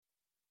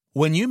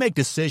When you make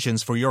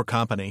decisions for your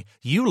company,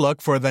 you look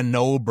for the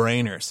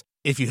no-brainers.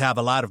 If you have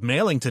a lot of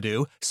mailing to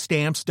do,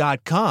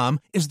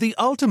 Stamps.com is the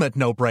ultimate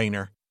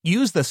no-brainer.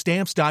 Use the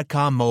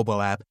Stamps.com mobile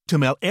app to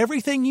mail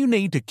everything you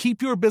need to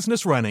keep your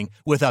business running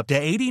with up to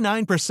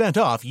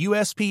 89% off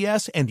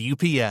USPS and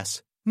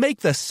UPS. Make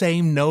the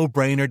same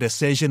no-brainer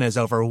decision as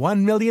over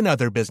 1 million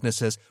other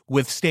businesses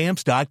with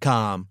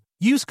Stamps.com.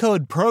 Use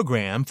code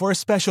PROGRAM for a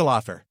special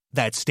offer.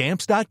 That's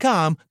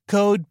Stamps.com,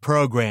 code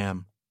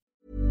PROGRAM.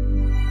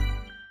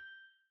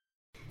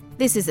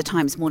 This is the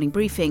Times morning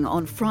briefing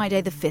on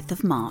Friday the 5th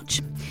of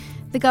March.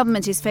 The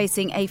government is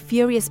facing a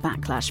furious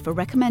backlash for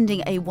recommending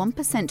a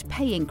 1%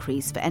 pay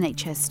increase for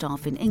NHS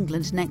staff in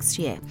England next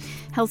year.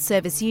 Health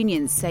service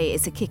unions say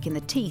it's a kick in the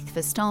teeth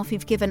for staff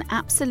who've given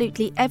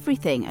absolutely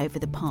everything over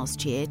the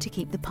past year to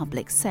keep the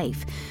public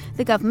safe.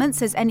 The government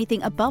says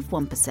anything above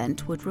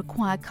 1% would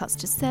require cuts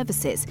to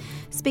services.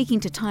 Speaking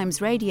to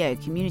Times Radio,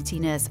 community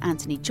nurse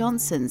Anthony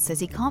Johnson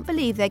says he can't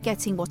believe they're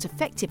getting what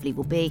effectively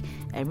will be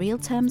a real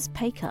terms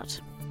pay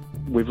cut.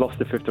 We've lost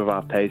a fifth of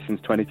our pay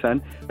since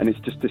 2010, and it's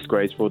just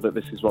disgraceful that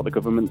this is what the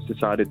government's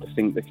decided to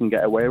think they can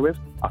get away with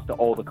after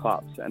all the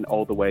claps and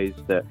all the ways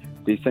that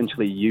they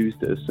essentially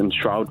used us and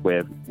shroud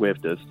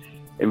waved us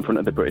in front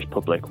of the British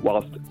public,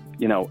 whilst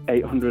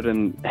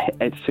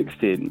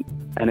 860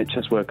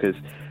 NHS workers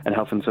and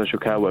health and social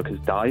care workers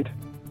died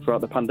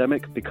throughout the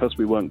pandemic because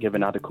we weren't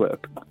given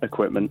adequate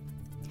equipment.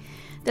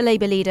 The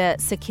Labour leader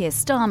Sir Keir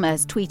Starmer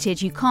has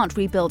tweeted, "You can't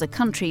rebuild a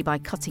country by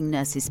cutting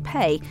nurses'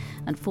 pay,"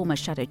 and former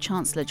Shadow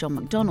Chancellor John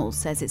McDonnell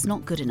says it's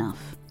not good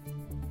enough.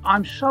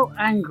 I'm so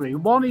angry.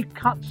 One, he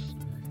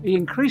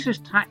increases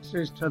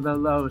taxes to the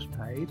lowest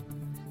paid,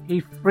 he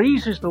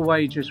freezes the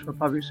wages for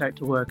public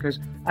sector workers,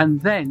 and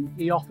then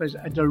he offers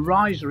a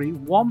derisory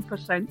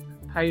 1%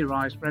 pay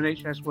rise for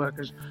NHS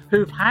workers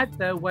who've had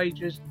their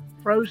wages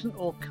frozen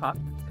or cut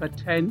for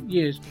 10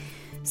 years.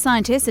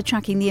 Scientists are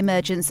tracking the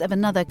emergence of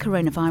another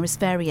coronavirus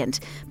variant.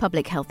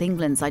 Public Health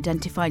England's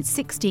identified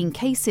 16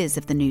 cases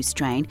of the new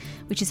strain,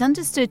 which is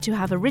understood to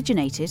have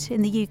originated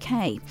in the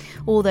UK.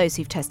 All those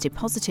who've tested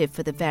positive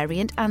for the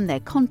variant and their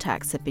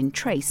contacts have been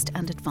traced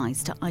and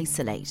advised to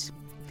isolate.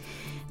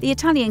 The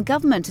Italian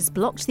government has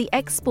blocked the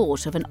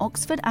export of an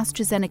Oxford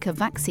AstraZeneca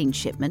vaccine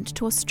shipment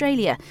to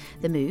Australia.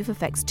 The move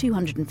affects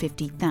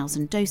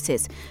 250,000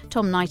 doses.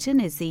 Tom Knighton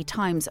is the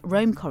Times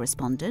Rome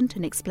correspondent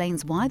and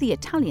explains why the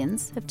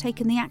Italians have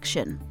taken the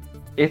action.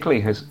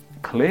 Italy has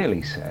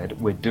clearly said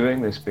we're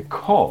doing this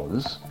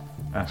because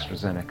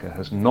AstraZeneca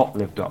has not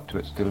lived up to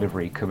its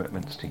delivery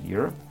commitments to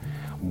Europe.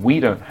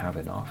 We don't have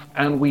enough,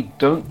 and we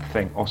don't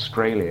think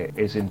Australia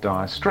is in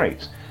dire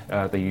straits.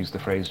 They use the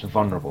phrase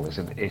vulnerable, as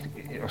in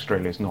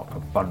Australia is not a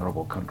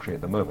vulnerable country at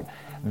the moment.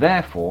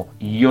 Therefore,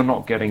 you're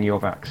not getting your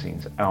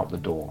vaccines out the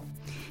door.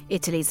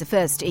 Italy is the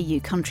first EU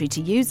country to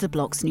use the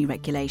bloc's new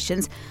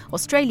regulations.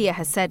 Australia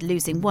has said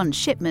losing one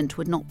shipment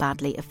would not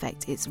badly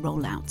affect its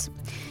rollout.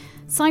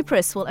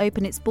 Cyprus will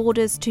open its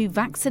borders to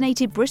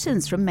vaccinated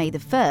Britons from May the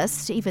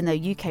 1st, even though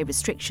UK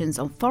restrictions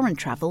on foreign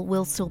travel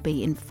will still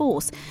be in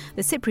force.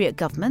 The Cypriot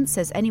government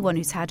says anyone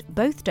who's had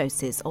both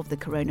doses of the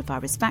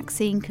coronavirus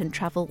vaccine can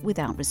travel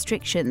without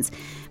restrictions.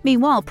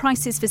 Meanwhile,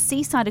 prices for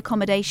seaside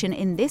accommodation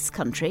in this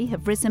country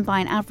have risen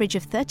by an average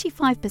of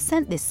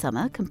 35% this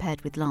summer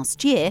compared with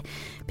last year.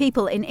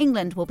 People in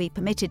England will be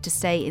permitted to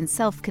stay in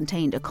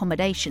self-contained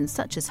accommodation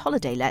such as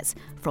holiday lets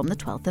from the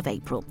 12th of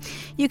April.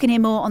 You can hear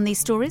more on these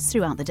stories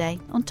throughout the day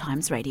on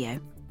Times Radio.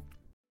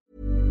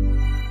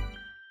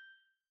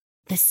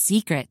 The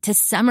secret to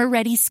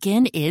summer-ready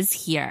skin is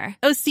here.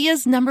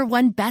 Osea's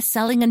 #1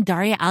 best-selling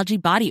Undaria Algae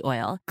Body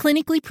Oil,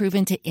 clinically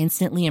proven to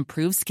instantly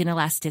improve skin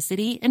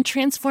elasticity and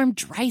transform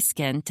dry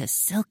skin to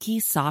silky,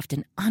 soft,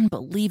 and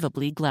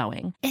unbelievably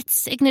glowing. Its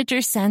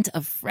signature scent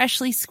of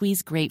freshly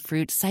squeezed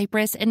grapefruit,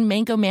 cypress, and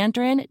mango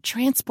mandarin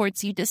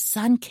transports you to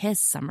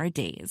sun-kissed summer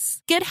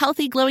days. Get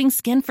healthy, glowing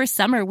skin for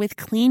summer with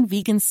clean,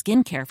 vegan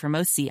skincare from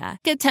Osea.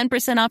 Get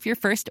 10% off your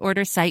first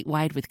order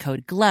site-wide with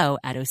code GLOW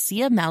at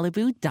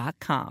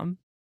OseaMalibu.com.